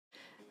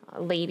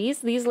These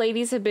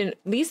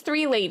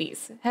three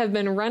ladies have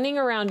been running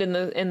around in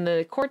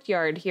the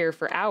courtyard here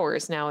for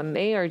hours now, and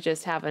they are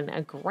just having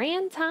a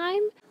grand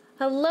time.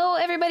 Hello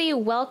everybody,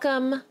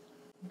 welcome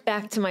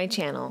back to my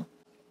channel.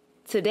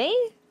 Today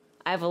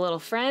I have a little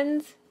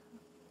friend,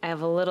 I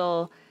have a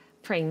little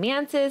praying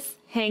mantis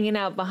hanging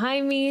out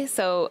behind me,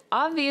 so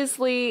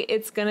obviously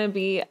it's gonna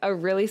be a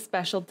really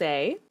special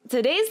day.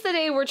 Today's the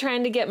day we're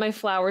trying to get my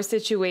flower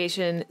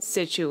situation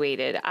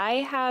situated. I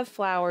have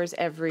flowers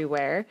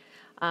everywhere.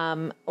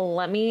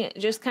 Let me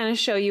just kind of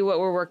show you what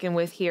we're working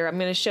with here. I'm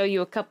going to show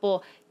you a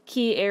couple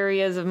key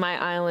areas of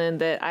my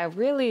island that I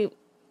really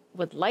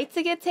would like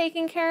to get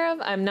taken care of.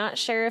 I'm not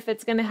sure if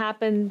it's going to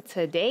happen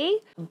today,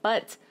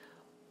 but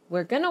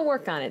we're going to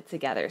work on it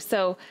together.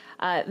 So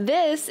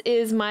this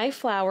is my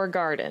flower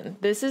garden.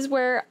 This is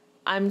where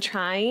I'm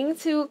trying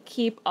to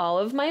keep all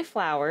of my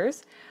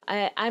flowers.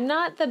 I'm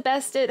not the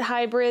best at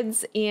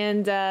hybrids,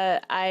 and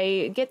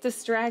I get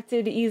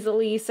distracted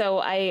easily, so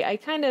I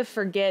kind of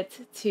forget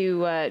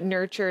to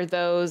nurture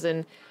those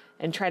and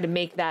try to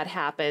make that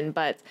happen.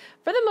 But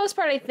for the most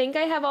part, I think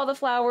I have all the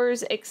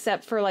flowers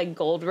except for like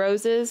gold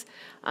roses.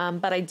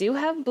 But I do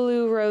have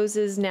blue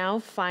roses now,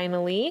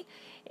 finally.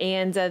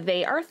 And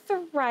they are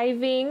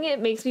thriving. It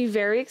makes me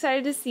very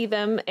excited to see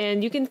them.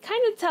 And you can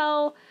kind of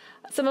tell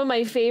some of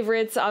my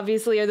favorites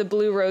obviously are the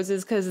blue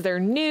roses because they're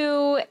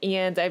new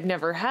and I've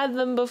never had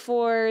them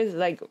before,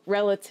 like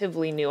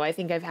relatively new. I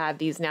think I've had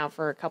these now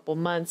for a couple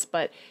months,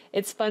 but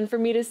it's fun for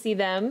me to see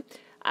them.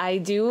 I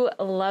do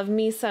love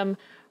me some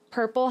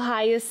purple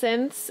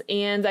hyacinths,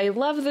 and I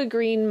love the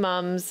green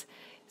mums.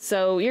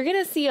 So you're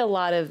gonna see a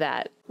lot of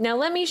that. Now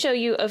let me show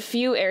you a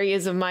few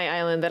areas of my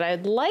island that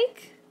I'd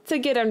like to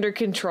get under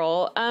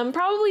control.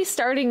 Probably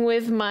starting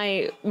with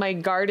my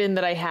garden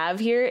that I have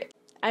here.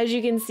 As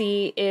you can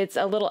see, it's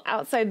a little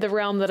outside the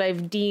realm that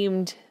I've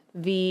deemed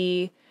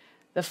the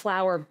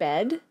flower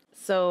bed.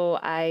 So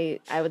I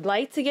would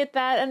like to get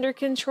that under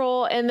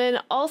control. And then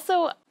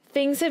also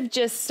things have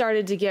just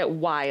started to get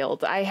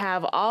wild. I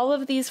have all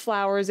of these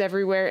flowers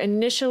everywhere.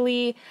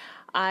 Initially,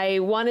 I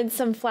wanted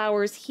some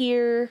flowers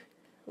here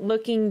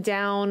looking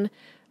down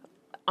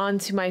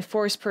onto my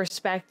forced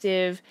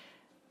perspective,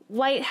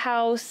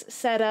 lighthouse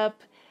setup,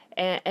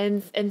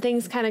 and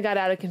things kind of got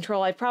out of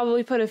control. I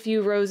probably put a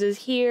few roses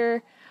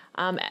here.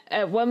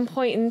 At one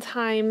point in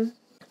time,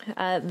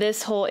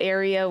 this whole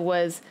area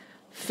was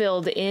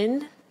filled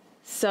in,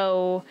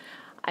 so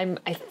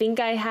I think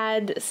I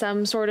had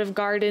some sort of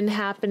garden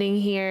happening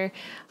here,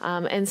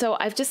 and so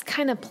I've just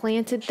kind of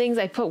planted things.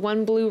 I put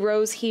one blue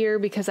rose here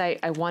because I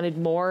wanted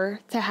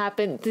more to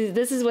happen.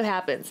 This is what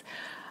happens.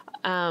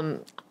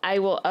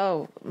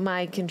 Oh,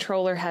 my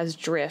controller has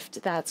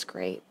drift. That's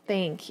great.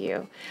 Thank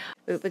you.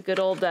 The good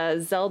old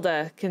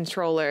Zelda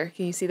controller.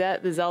 Can you see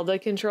that? The Zelda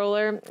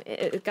controller.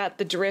 It got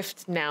the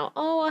drift now.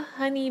 Oh, a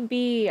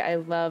honeybee. I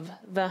love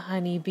the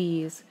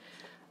honeybees.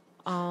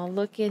 Oh,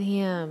 look at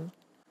him.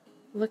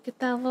 Look at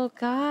that little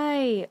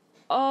guy.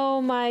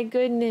 Oh my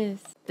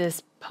goodness.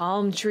 This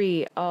palm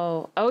tree.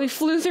 Oh, he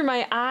flew through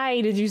my eye.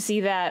 Did you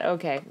see that?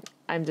 Okay,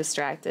 I'm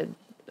distracted.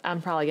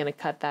 I'm probably going to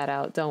cut that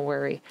out. Don't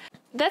worry.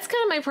 That's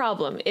kind of my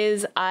problem,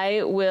 is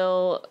I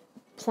will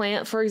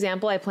plant, for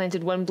example, I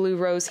planted one blue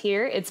rose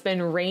here. It's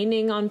been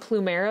raining on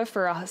Plumeria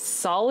for a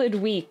solid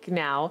week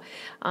now.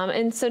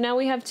 And so now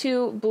we have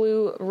two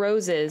blue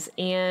roses,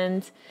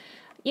 and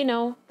you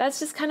know, that's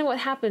just kind of what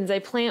happens. I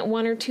plant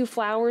one or two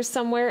flowers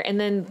somewhere and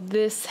then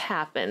this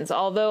happens.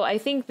 Although I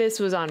think this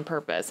was on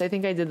purpose. I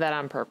think I did that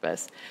on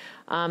purpose.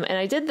 And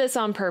I did this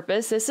on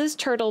purpose. This is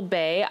Turtle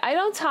Bay. I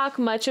don't talk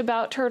much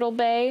about Turtle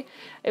Bay.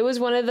 It was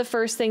one of the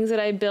first things that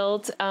I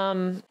built.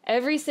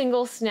 Every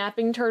single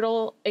snapping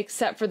turtle,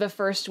 except for the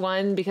first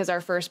one, because our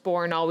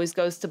firstborn always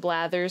goes to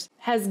Blathers,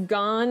 has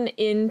gone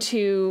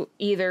into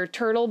either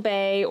Turtle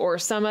Bay or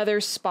some other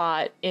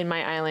spot in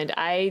my island.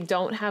 I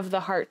don't have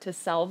the heart to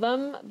sell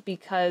them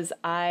because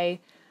I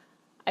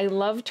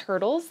love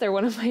turtles. They're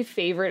one of my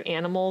favorite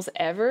animals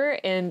ever,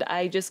 and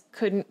I just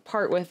couldn't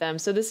part with them.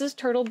 So this is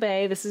Turtle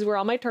Bay. This is where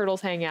all my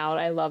turtles hang out.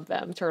 I love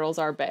them. Turtles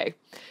are Bay.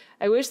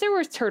 I wish there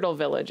were turtle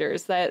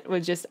villagers. That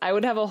would just, I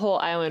would have a whole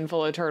island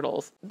full of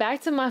turtles.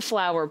 Back to my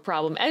flower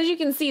problem. As you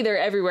can see, they're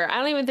everywhere. I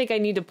don't even think I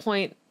need to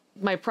point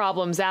my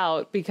problems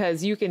out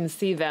because you can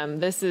see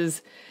them. This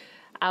is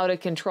out of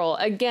control.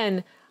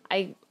 Again,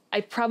 I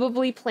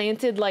probably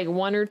planted like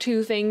one or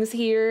two things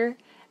here,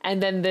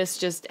 and then this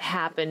just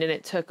happened and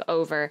it took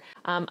over.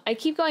 I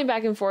keep going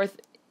back and forth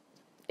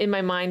in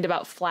my mind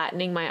about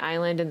flattening my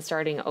island and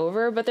starting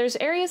over, but there's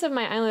areas of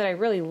my island I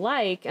really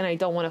like and I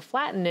don't want to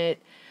flatten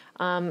it.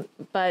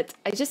 But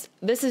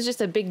this is just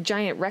a big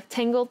giant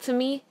rectangle to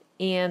me,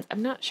 and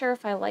I'm not sure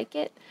if I like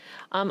it.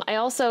 I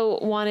also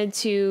wanted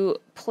to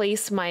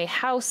place my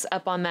house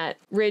up on that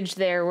ridge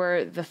there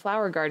where the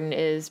flower garden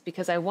is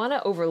because I want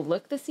to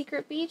overlook the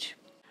secret beach.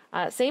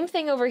 Same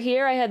thing over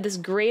here. I had this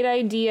great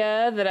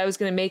idea that I was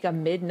going to make a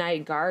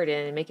midnight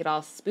garden and make it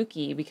all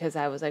spooky because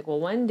I was like, well,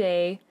 one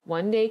day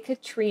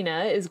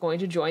Katrina is going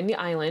to join the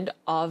island,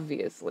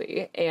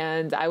 obviously.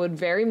 And I would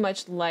very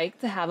much like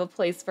to have a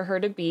place for her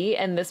to be.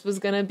 And this was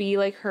going to be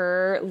like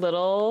her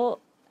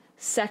little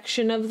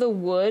section of the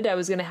wood. I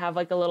was going to have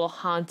like a little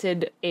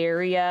haunted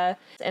area.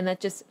 And it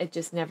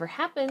just never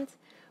happened.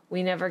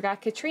 We never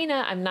got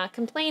Katrina. I'm not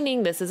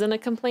complaining. This isn't a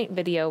complaint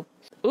video.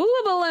 Ooh,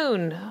 a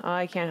balloon. Oh,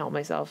 I can't help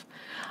myself.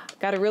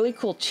 Got a really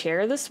cool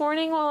chair this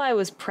morning while I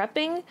was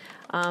prepping.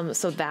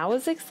 So that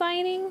was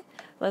exciting.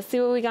 Let's see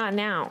what we got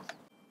now.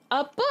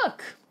 A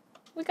book.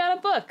 We got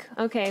a book.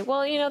 Okay,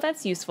 well, you know,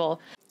 that's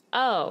useful.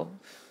 Oh,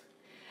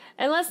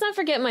 and let's not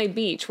forget my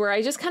beach where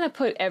I just kind of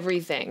put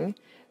everything.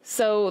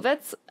 So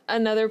that's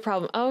another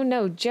problem. Oh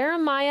no,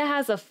 Jeremiah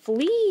has a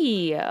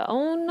flea.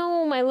 Oh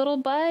no, my little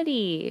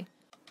buddy.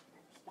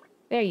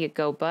 There you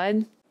go,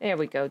 bud. There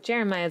we go.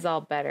 Jeremiah's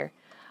all better.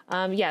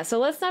 Yeah, so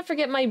let's not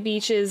forget my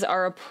beaches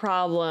are a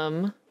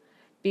problem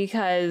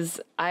because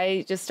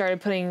I just started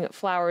putting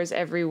flowers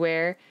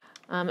everywhere.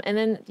 And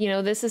then, you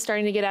know, this is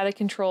starting to get out of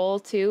control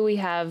too. We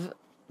have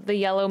the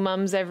yellow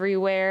mums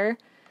everywhere.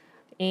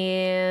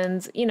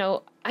 And, you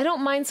know, I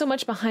don't mind so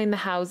much behind the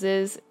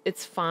houses.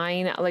 It's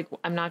fine. Like,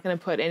 I'm not going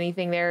to put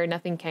anything there.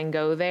 Nothing can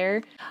go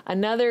there.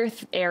 Another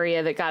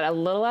area that got a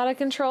little out of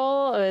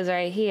control was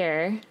right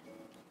here.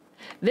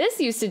 This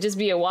used to just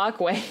be a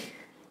walkway.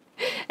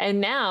 And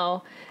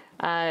now,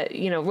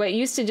 you know, what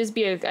used to just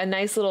be a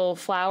nice little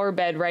flower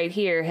bed right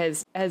here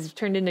has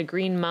turned into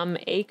green mum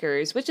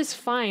acres, which is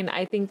fine.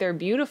 I think they're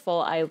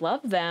beautiful. I love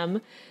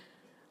them.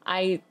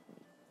 I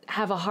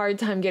have a hard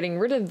time getting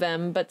rid of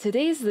them, but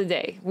today's the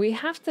day. We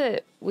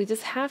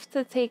just have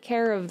to take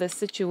care of this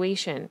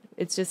situation.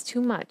 It's just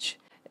too much.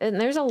 And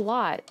there's a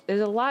lot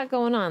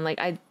going on. Like,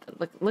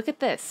 look at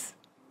this.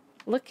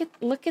 Look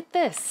at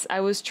this. I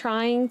was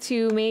trying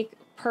to make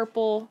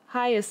purple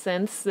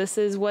hyacinths. This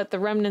is what the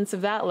remnants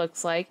of that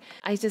looks like.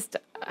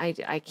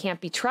 I can't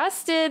be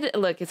trusted.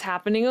 Look, it's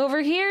happening over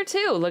here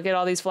too. Look at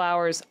all these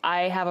flowers.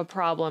 I have a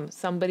problem.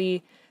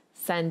 Somebody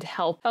send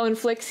help. Oh, and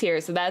Flick's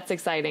here, so that's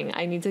exciting.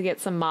 I need to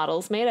get some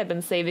models made. I've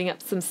been saving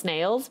up some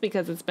snails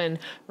because it's been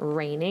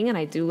raining and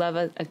I do love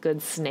a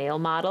good snail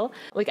model.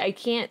 Like, I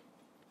can't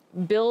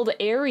build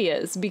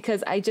areas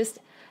because I just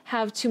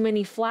have too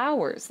many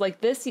flowers. Like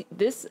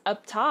this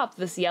up top,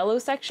 this yellow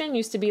section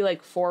used to be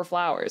like 4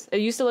 flowers. It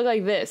used to look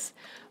like this,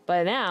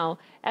 but now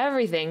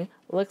everything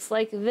looks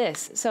like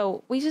this.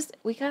 So we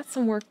got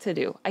some work to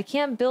do. I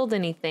can't build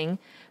anything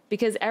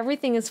because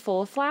everything is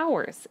full of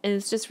flowers and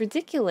it's just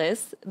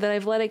ridiculous that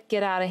I've let it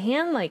get out of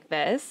hand like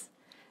this.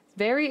 It's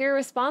very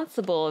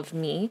irresponsible of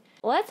me.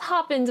 Let's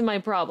hop into my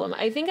problem.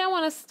 I think I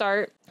want to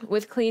start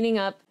with cleaning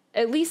up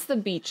at least the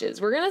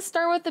beaches. We're going to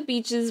start with the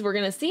beaches. We're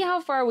going to see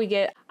how far we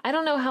get. I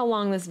don't know how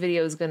long this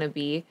video is going to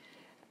be.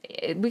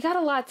 We got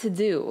a lot to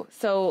do.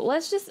 So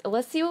let's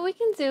see what we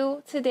can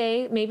do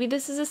today. Maybe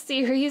this is a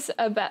series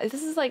about,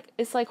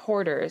 it's like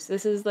hoarders.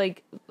 This is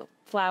like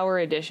flower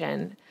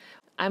edition.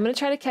 I'm going to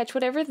try to catch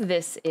whatever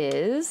this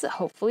is.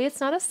 Hopefully it's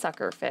not a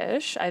sucker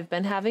fish. I've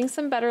been having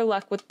some better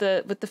luck with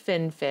the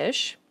fin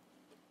fish.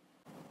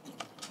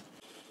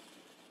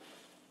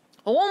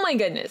 Oh my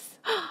goodness.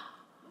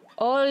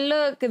 Oh,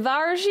 look,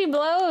 there she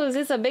blows.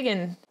 It's a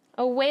biggin'.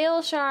 A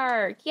whale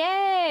shark.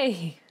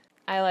 Yay.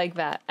 I like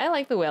that. I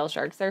like the whale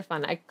sharks. They're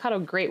fun. I caught a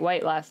great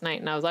white last night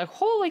and I was like,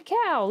 holy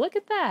cow, look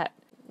at that.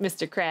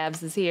 Mr.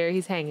 Krabs is here.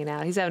 He's hanging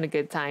out. He's having a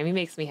good time. He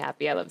makes me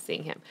happy. I love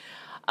seeing him.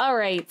 All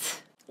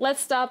right, let's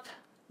stop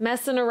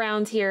messing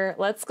around here.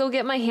 Let's go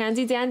get my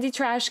handy dandy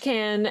trash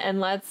can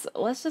and let's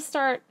just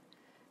start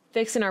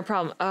fixing our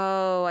problem.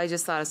 Oh, I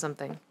just thought of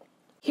something.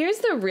 Here's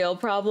the real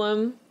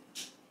problem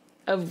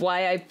of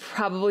why I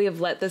probably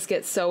have let this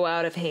get so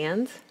out of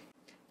hand.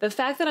 The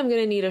fact that I'm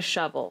going to need a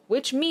shovel,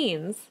 which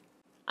means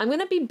I'm going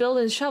to be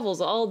building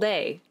shovels all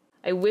day.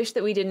 I wish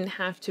that we didn't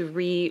have to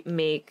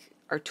remake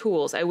our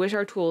tools. I wish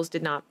our tools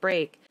did not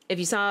break. If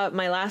you saw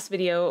my last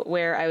video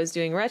where I was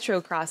doing retro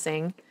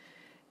crossing,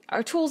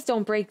 our tools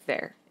don't break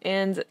there.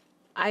 And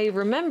I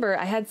remember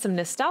I had some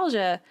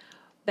nostalgia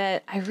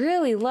that I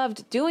really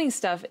loved doing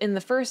stuff in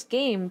the first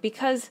game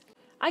because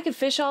I could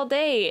fish all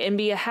day and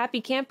be a happy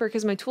camper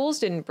because my tools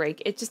didn't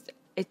break. It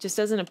just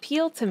doesn't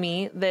appeal to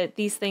me that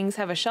these things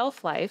have a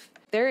shelf life.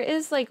 There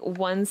is like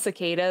one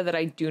cicada that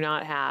I do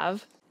not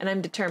have, and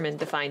I'm determined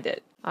to find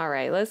it. All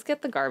right, let's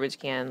get the garbage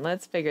can.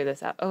 Let's figure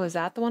this out. Oh, is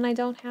that the one I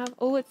don't have?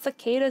 Oh, it's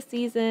cicada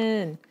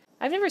season.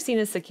 I've never seen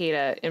a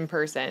cicada in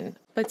person.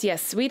 But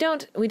yes, we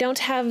don't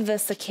have the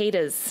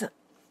cicadas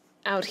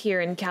out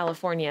here in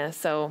California,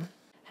 so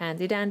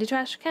handy dandy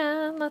trash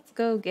can, let's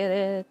go get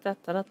it. Da,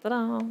 da, da, da,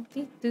 da.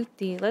 Dee, doo,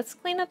 dee. Let's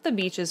clean up the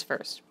beaches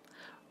first.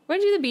 We're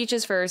gonna do the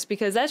beaches first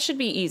because that should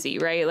be easy,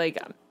 right? Like,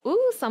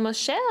 ooh, some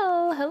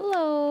shell,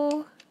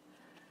 hello.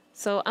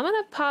 So I'm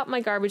gonna pop my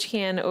garbage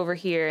can over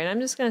here and I'm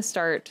just gonna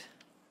start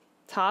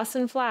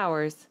tossing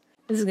flowers.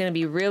 This is gonna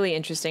be really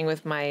interesting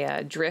with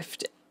my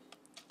drift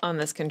on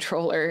this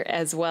controller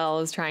as well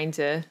as trying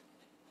to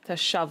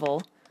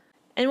shovel.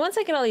 And once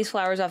I get all these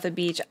flowers off the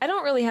beach, I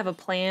don't really have a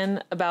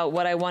plan about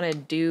what I want to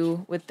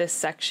do with this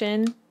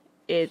section.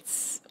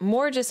 It's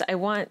more just I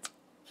want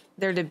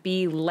there to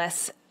be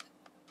less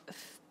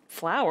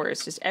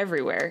flowers just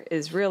everywhere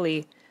is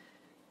really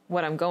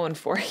what I'm going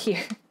for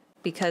here.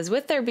 Because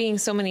with there being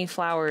so many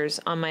flowers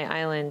on my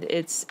island,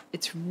 it's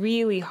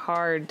really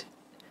hard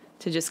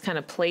to just kind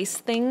of place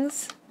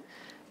things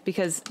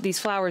because these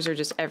flowers are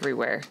just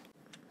everywhere.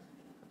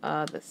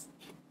 This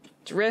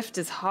drift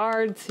is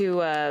hard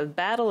to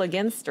battle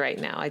against right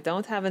now. I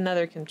don't have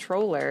another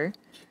controller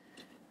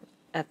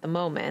at the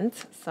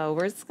moment, so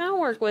we're just gonna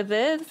work with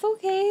it. It's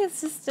okay,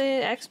 it's just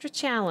an extra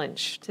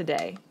challenge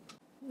today.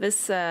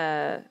 This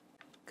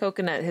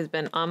coconut has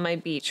been on my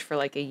beach for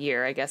like a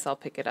year. I guess I'll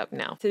pick it up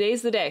now.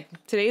 Today's the day.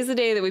 Today's the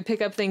day that we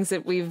pick up things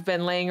that we've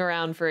been laying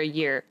around for a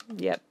year.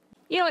 Yep.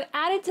 You know, it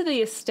added to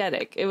the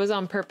aesthetic. It was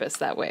on purpose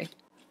that way.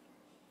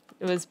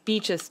 It was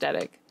beach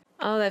aesthetic.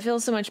 Oh, that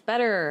feels so much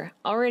better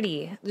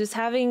already. Just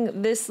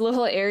having this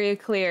little area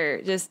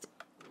clear just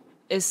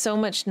is so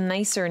much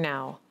nicer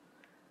now.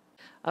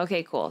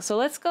 Okay, cool. So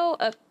let's go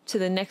up to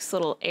the next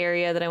little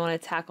area that I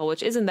want to tackle,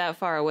 which isn't that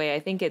far away. I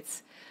think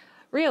it's,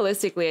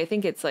 realistically, I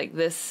think it's like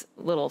this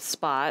little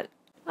spot.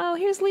 Oh,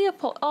 here's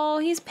Leopold. Oh,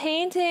 he's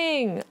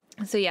painting.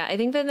 So yeah, I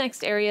think the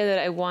next area that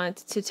I want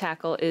to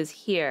tackle is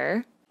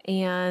here.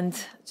 And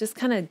just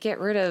kind of get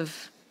rid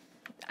of,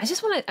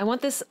 I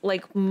want this,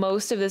 like,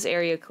 most of this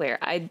area clear.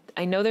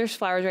 I know there's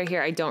flowers right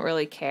here. I don't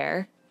really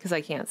care because I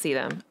can't see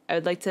them. I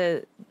would like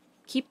to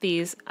keep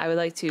these. I would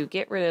like to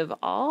get rid of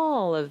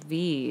all of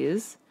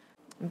these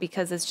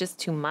because it's just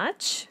too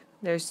much.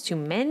 There's too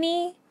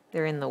many.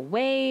 They're in the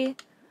way.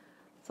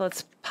 So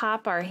let's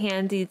pop our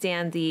handy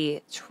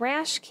dandy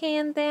trash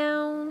can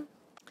down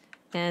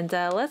and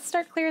let's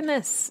start clearing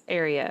this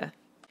area.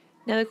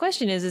 Now the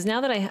question is now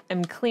that I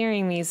am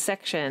clearing these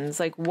sections,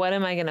 like what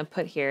am I going to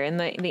put here? And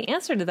the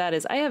answer to that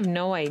is I have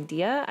no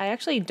idea. I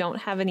actually don't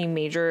have any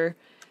major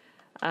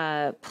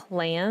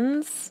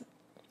plans.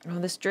 Oh,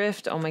 this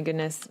drift, oh my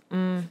goodness.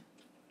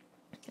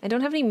 I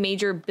don't have any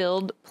major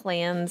build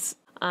plans.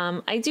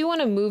 I do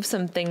want to move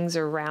some things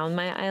around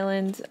my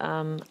island.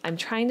 I'm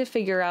trying to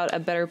figure out a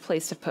better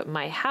place to put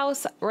my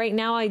house. Right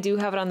now I do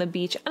have it on the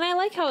beach and I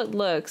like how it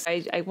looks.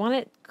 I want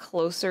it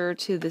closer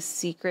to the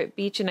secret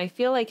beach and I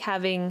feel like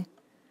having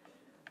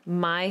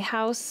my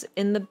house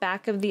in the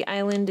back of the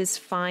island is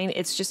fine.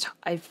 It's just,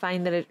 I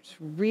find that it's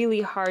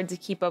really hard to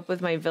keep up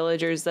with my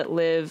villagers that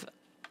live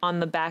on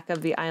the back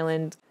of the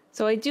island.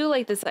 So I do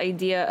like this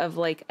idea of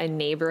like a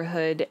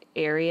neighborhood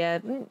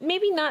area,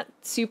 maybe not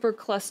super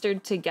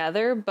clustered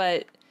together,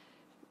 but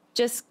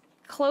just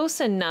close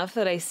enough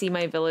that I see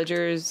my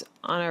villagers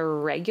on a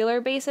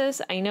regular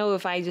basis. I know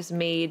if I just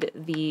made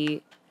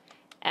the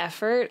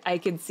effort, I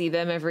could see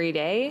them every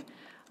day.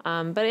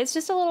 But it's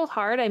just a little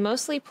hard. I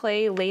mostly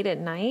play late at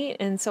night,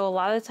 and so a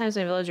lot of the times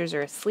my villagers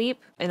are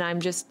asleep, and I'm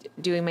just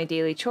doing my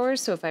daily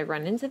chores, so if I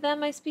run into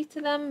them, I speak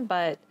to them,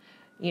 but,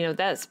 you know,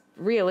 that's,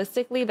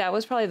 realistically, that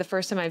was probably the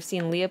first time I've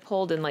seen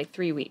Leopold in like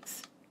 3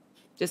 weeks,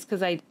 just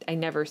because I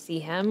never see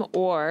him,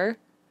 or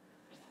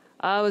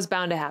it was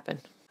bound to happen.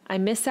 I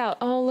miss out.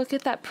 Oh, look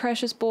at that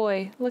precious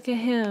boy. Look at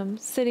him,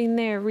 sitting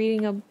there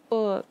reading a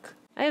book.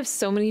 I have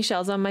so many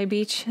shells on my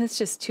beach. It's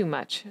just too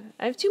much.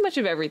 I have too much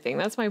of everything.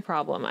 That's my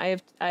problem. I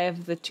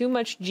have the too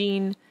much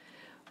gene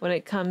when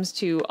it comes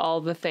to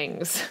all the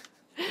things.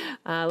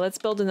 Let's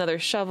build another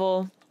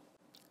shovel.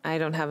 I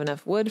don't have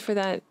enough wood for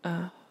that.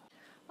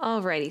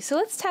 Alrighty, so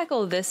let's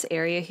tackle this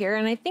area here.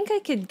 And I think I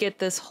could get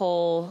this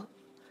whole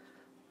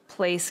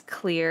place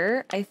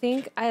clear. I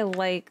think I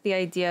like the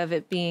idea of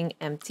it being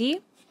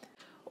empty.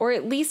 Or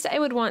at least I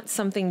would want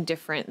something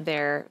different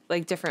there,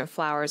 like different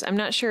flowers. I'm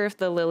not sure if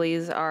the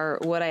lilies are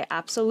what I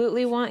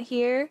absolutely want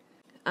here.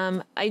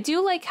 I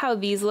do like how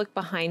these look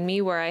behind me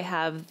where I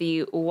have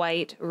the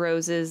white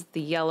roses,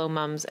 the yellow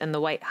mums, and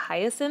the white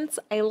hyacinths.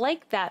 I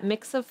like that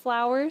mix of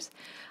flowers.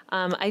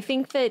 I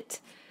think that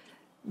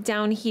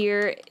down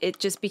here it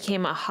just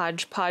became a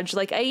hodgepodge.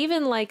 Like I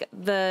even like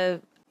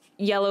the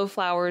yellow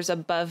flowers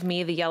above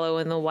me, the yellow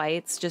and the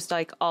whites, just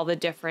like all the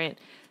different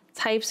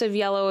types of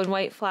yellow and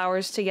white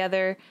flowers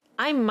together.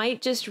 I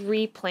might just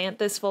replant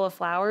this full of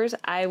flowers.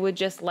 I would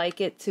just like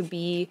it to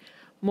be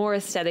more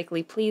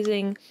aesthetically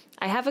pleasing.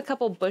 I have a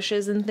couple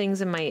bushes and things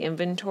in my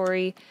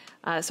inventory,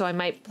 so I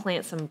might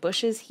plant some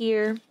bushes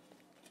here.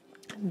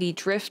 The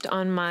drift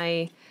on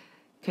my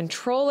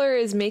controller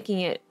is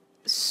making it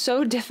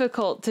so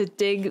difficult to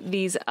dig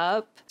these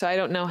up, so I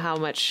don't know how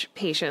much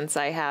patience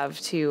I have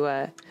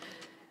to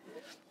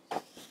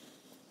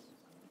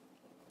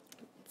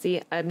see,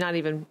 I'm not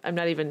even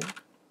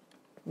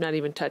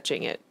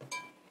touching it.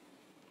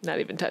 Not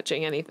even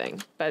touching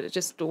anything, but it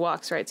just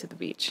walks right to the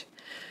beach.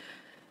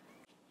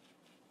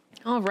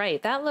 All right,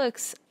 that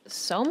looks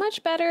so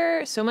much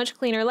better, so much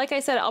cleaner. Like I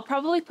said, I'll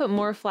probably put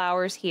more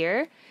flowers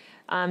here.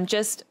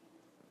 Just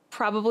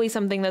probably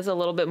something that's a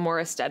little bit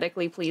more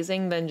aesthetically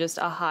pleasing than just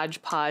a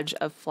hodgepodge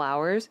of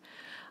flowers.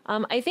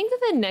 I think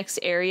that the next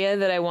area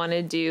that I want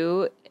to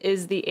do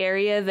is the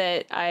area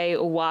that I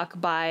walk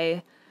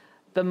by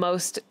the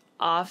most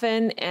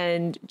often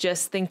and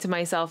just think to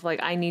myself,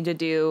 like, I need to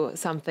do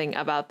something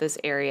about this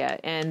area.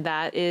 And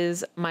that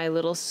is my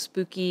little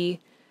spooky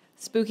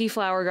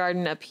flower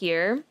garden up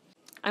here.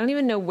 I don't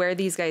even know where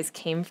these guys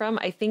came from.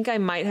 I think I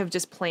might have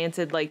just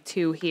planted like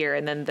 2 here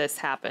and then this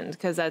happened,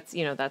 because that's,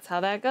 you know, that's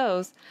how that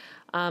goes.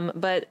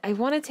 But I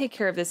want to take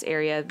care of this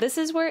area. This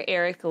is where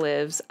Eric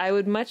lives. I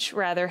would much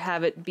rather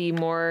have it be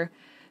more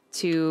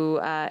to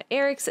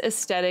Eric's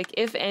aesthetic,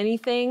 if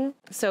anything.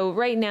 So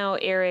right now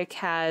Eric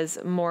has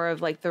more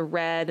of like the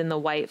red and the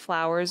white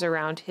flowers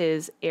around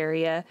his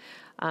area.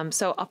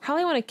 So I'll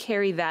probably want to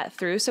carry that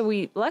through.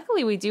 So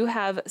luckily we do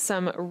have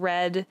some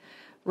red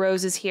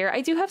roses here.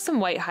 I do have some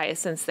white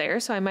hyacinths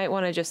there, so I might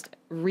want to just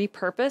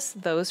repurpose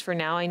those for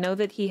now. I know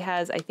that he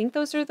has, I think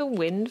those are the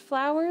wind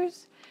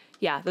flowers.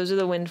 Yeah, those are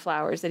the wind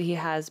flowers that he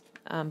has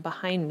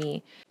behind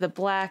me. The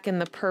black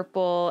and the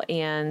purple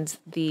and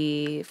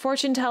the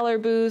fortune teller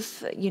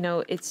booth, you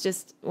know, it's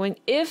just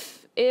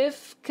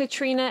if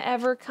Katrina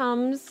ever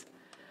comes,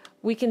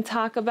 we can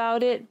talk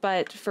about it,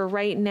 but for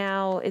right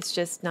now it's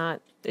just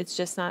not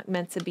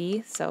meant to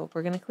be. So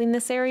we're going to clean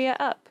this area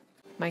up.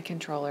 My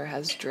controller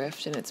has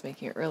drift and it's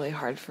making it really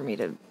hard for me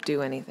to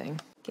do anything.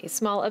 Okay,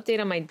 small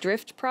update on my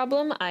drift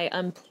problem. I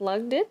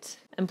unplugged it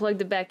and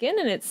plugged it back in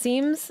and it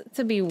seems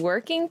to be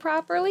working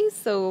properly.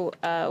 So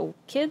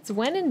kids,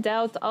 when in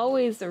doubt,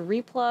 always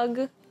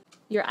replug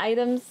your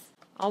items,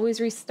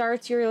 always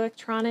restart your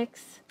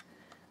electronics.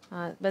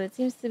 But it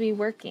seems to be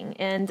working.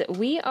 And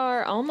we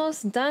are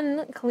almost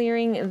done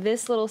clearing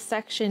this little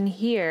section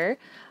here.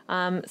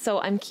 So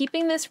I'm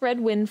keeping this red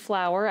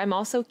windflower. I'm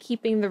also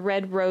keeping the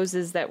red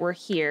roses that were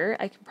here.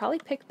 I can probably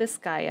pick this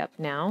guy up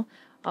now.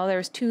 Oh,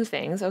 there's 2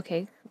 things.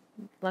 Okay,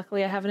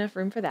 luckily I have enough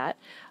room for that.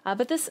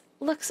 But this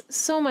looks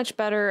so much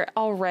better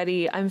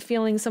already. I'm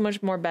feeling so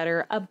much more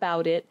better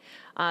about it.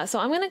 So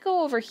I'm going to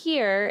go over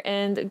here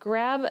and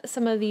grab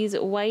some of these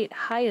white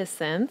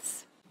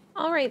hyacinths.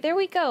 All right, there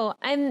we go.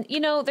 And, you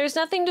know, there's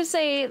nothing to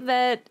say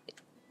that,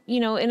 you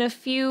know, in a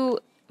few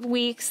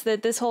weeks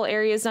that this whole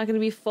area is not going to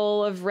be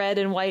full of red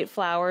and white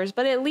flowers,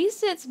 but at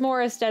least it's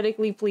more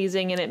aesthetically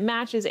pleasing and it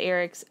matches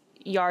Eric's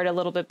yard a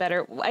little bit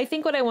better. I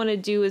think what I want to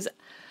do is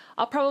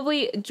I'll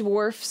probably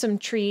dwarf some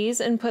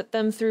trees and put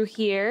them through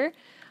here.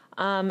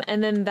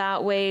 And then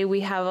that way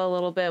we have a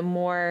little bit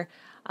more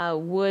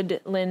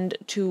woodland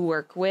to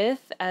work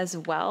with as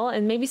well.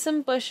 And maybe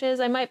some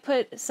bushes. I might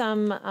put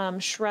some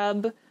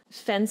shrub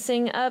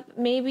fencing up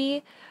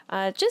maybe.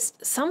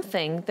 Just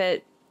something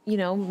that, you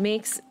know,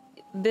 makes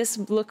this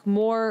look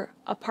more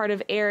a part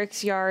of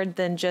Eric's yard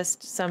than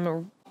just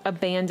some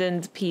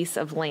abandoned piece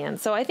of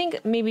land. So I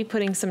think maybe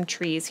putting some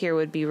trees here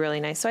would be really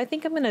nice. So I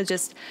think I'm going to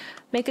just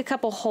make a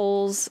couple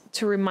holes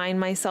to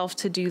remind myself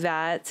to do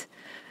that.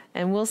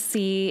 And we'll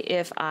see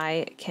if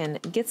I can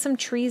get some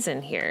trees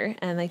in here.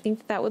 And I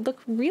think that would look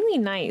really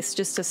nice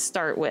just to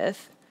start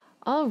with.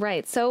 All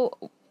right, so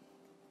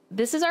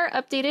this is our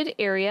updated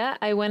area.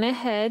 I went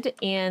ahead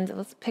and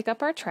let's pick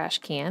up our trash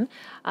can.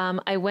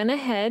 I went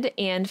ahead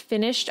and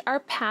finished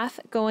our path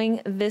going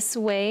this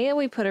way.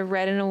 We put a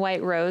red and a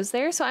white rose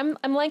there. So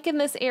I'm liking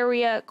this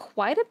area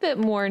quite a bit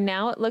more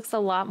now. It looks a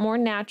lot more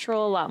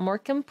natural, a lot more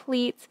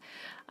complete.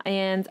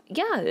 And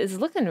yeah, it's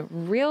looking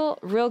real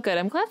good.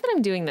 I'm glad that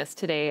I'm doing this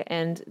today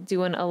and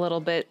doing a little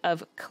bit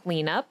of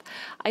cleanup.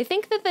 I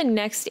think that the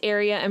next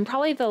area and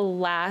probably the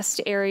last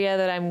area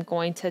that I'm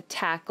going to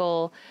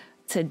tackle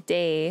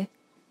today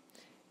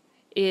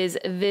is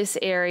this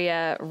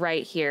area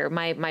right here,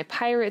 my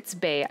Pirates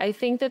Bay. I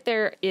think that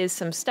there is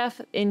some stuff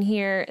in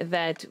here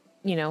that,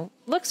 you know,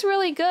 looks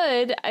really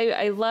good.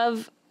 I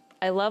love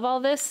all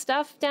this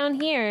stuff down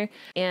here,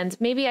 and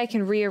maybe I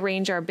can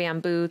rearrange our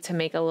bamboo to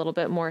make a little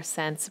bit more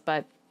sense,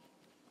 but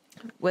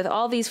with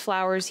all these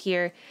flowers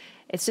here,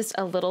 it's just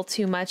a little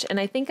too much. And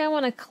I think I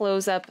want to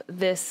close up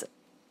this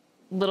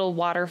little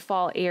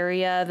waterfall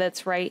area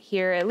that's right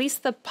here, at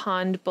least the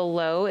pond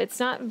below. It's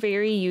not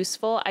very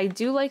useful. I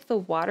do like the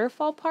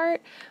waterfall part,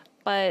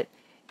 but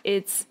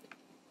it's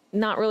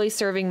not really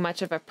serving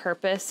much of a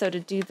purpose. So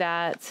to do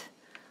that,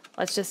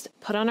 let's just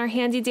put on our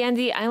handy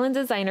dandy island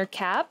designer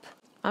cap.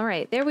 All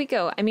right, there we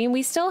go. I mean,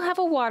 we still have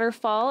a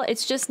waterfall.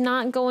 It's just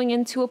not going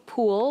into a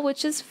pool,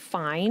 which is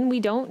fine. We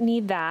don't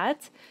need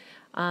that.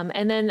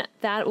 And then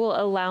that will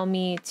allow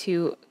me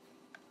to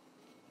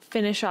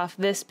finish off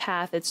this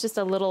path. It's just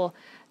a little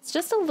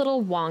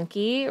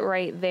wonky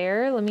right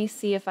there. Let me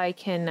see if I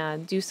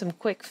can do some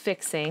quick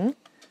fixing.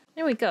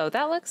 There we go.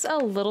 That looks a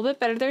little bit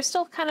better. There's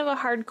still kind of a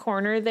hard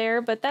corner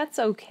there, but that's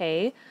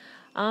okay.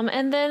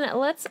 And then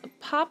let's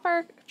pop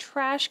our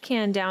trash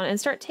can down and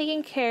start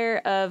taking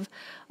care of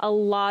a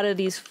lot of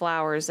these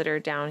flowers that are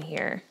down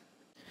here.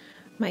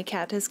 My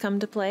cat has come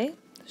to play.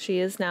 She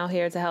is now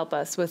here to help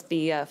us with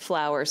the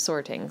flower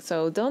sorting,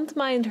 so don't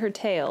mind her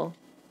tail.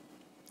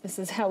 This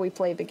is how we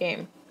play the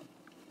game.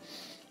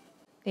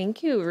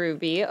 Thank you,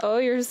 Ruby. Oh,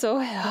 you're so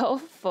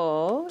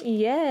helpful.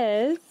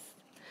 Yes.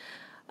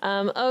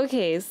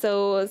 Okay,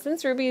 so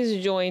since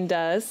Ruby's joined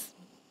us,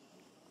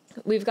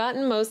 we've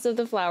gotten most of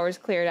the flowers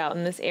cleared out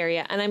in this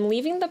area, and I'm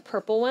leaving the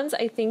purple ones.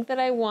 I think that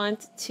I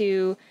want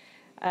to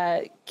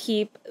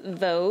keep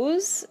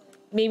those.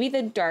 Maybe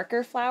the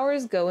darker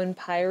flowers go in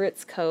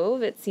Pirate's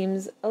Cove. It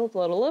seems a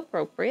little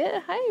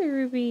appropriate. Hi,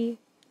 Ruby.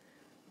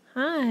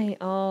 Hi.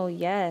 Oh,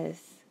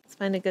 yes. Let's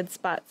find a good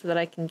spot so that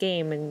I can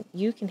game and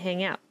you can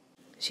hang out.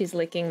 She's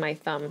licking my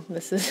thumb.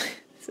 This is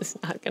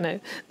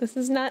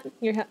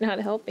you're not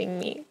helping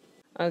me.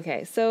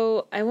 Okay,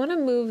 so I want to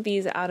move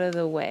these out of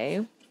the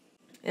way.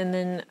 And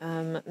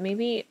then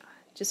maybe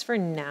just for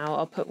now,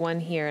 I'll put one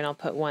here and I'll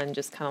put one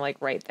just kind of like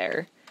right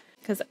there.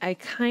 Because I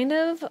kind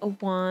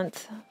of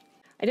want...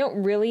 I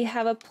don't really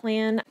have a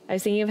plan. I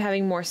was thinking of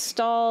having more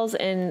stalls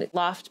and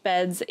loft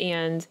beds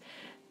and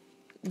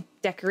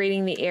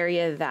decorating the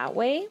area that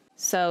way.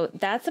 So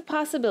that's a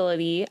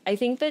possibility. I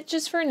think that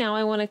just for now,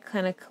 I want to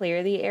kind of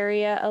clear the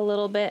area a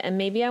little bit, and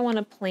maybe I want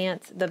to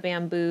plant the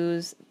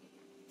bamboos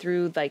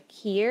through like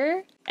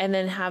here and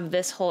then have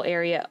this whole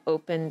area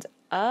opened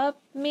up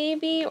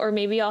maybe, or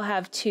maybe I'll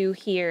have 2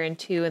 here and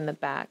 2 in the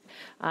back.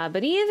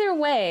 But either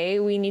way,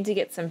 we need to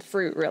get some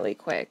fruit really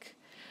quick.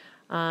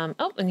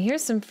 Oh, and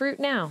here's some fruit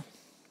now.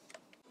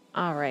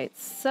 All right,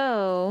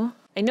 so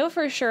I know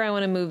for sure I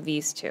want to move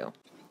these 2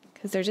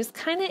 because they're just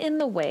kind of in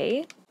the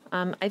way.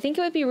 I think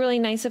it would be really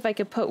nice if I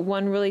could put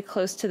one really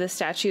close to the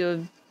statue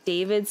of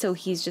David so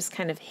he's just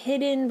kind of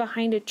hidden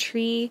behind a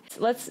tree.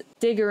 So let's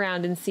dig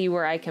around and see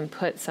where I can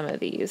put some of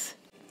these.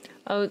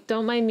 Oh,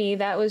 don't mind me.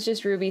 That was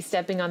just Ruby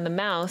stepping on the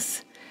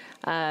mouse,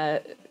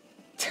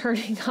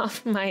 turning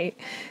off my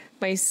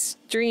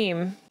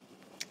stream.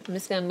 I'm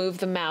just going to move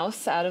the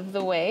mouse out of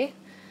the way,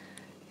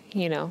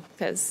 you know,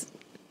 because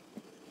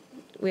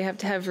we have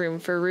to have room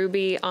for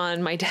Ruby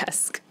on my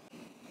desk.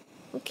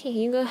 Okay,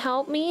 you gonna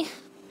help me?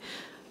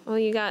 Oh,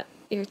 you got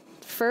your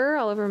fur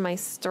all over my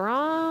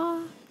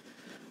straw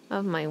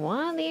of my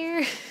wand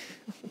there.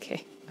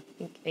 Okay,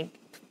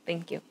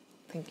 thank you.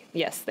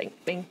 Yes,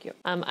 thank you.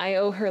 I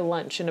owe her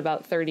lunch in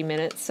about 30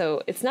 minutes,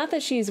 so it's not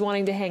that she's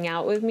wanting to hang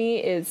out with me,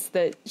 it's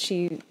that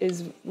she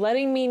is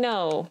letting me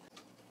know.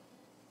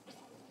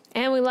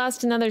 And we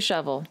lost another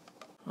shovel.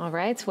 All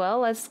right, well,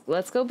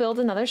 let's go build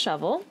another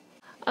shovel.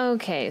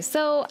 Okay,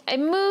 so I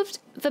moved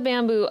the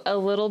bamboo a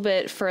little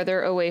bit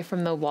further away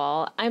from the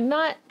wall. I'm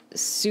not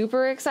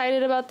super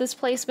excited about this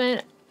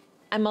placement.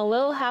 I'm a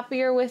little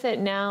happier with it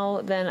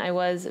now than I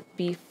was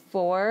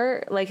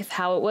before, like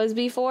how it was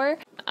before.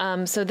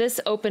 So this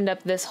opened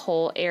up this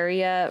whole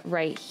area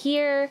right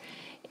here,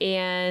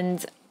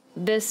 and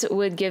this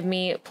would give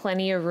me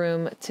plenty of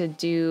room to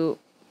do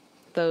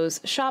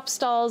those shop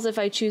stalls if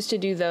I choose to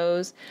do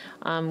those,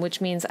 which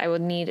means I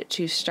would need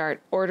to start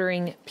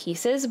ordering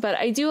pieces. But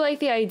I do like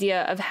the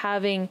idea of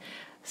having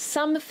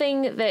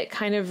something that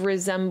kind of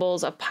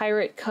resembles a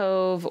Pirate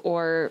Cove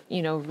or,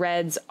 you know,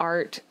 Red's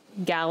art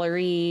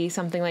gallery,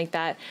 something like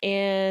that.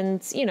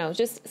 And, you know,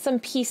 just some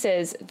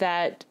pieces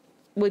that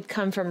would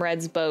come from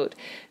Red's boat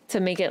to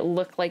make it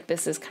look like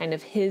this is kind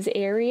of his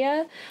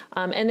area,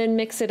 and then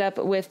mix it up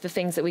with the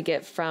things that we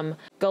get from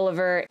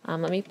Gulliver.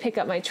 Let me pick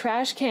up my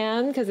trash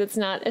can because it's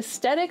not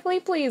aesthetically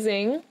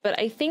pleasing, but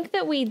I think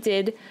that we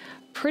did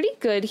pretty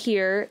good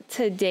here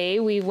today.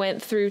 We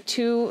went through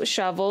 2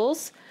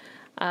 shovels,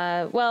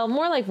 well,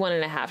 more like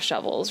 1.5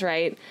 shovels,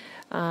 right?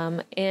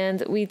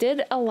 And we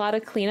did a lot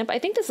of cleanup. I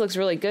think this looks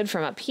really good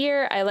from up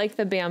here. I like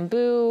the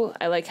bamboo.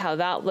 I like how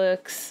that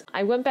looks.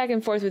 I went back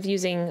and forth with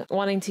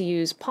wanting to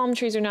use palm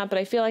trees or not, but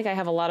I feel like I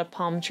have a lot of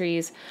palm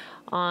trees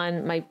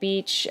on my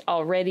beach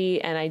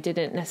already, and I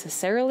didn't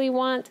necessarily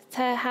want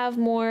to have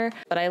more,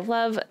 but I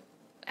love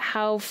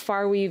how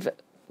far we've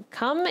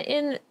come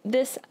in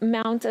this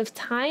amount of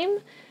time.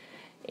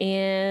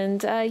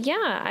 And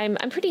yeah, I'm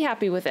pretty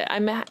happy with it.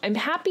 I'm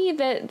happy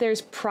that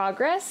there's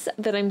progress,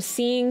 that I'm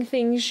seeing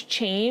things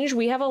change.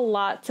 We have a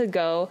lot to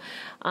go.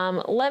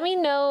 Let me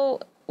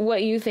know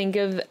what you think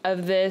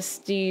of this.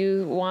 Do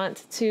you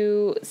want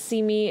to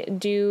see me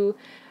do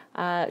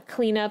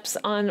cleanups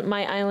on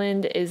my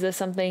island? Is this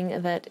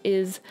something that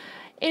is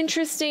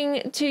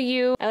interesting to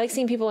you? I like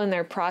seeing people in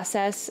their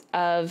process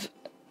of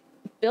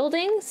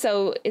building,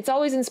 so it's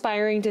always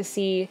inspiring to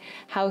see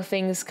how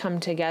things come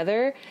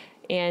together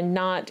and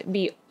not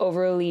be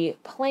overly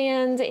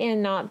planned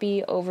and not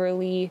be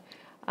overly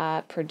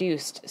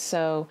produced.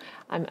 So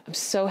I'm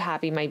so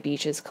happy my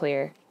beach is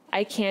clear.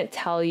 I can't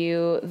tell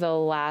you the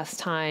last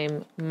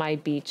time my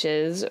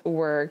beaches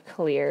were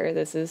clear.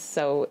 This is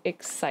so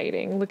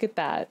exciting. Look at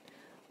that.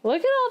 Look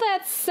at all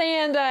that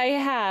sand I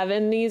have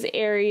in these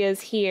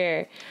areas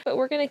here. But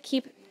we're gonna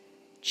keep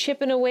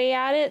chipping away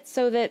at it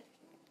so that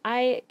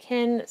I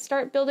can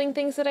start building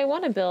things that I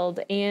want to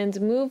build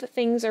and move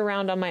things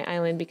around on my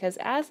island, because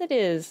as it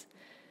is,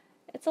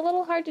 it's a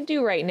little hard to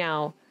do right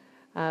now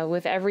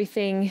with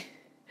everything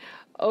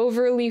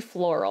overly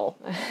floral.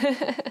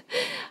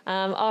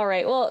 All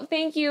right, well,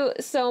 thank you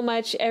so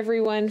much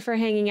everyone for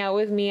hanging out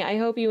with me. I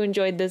hope you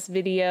enjoyed this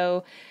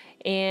video,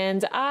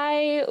 and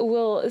I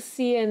will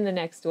see you in the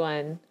next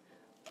one.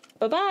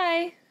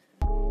 Bye-bye.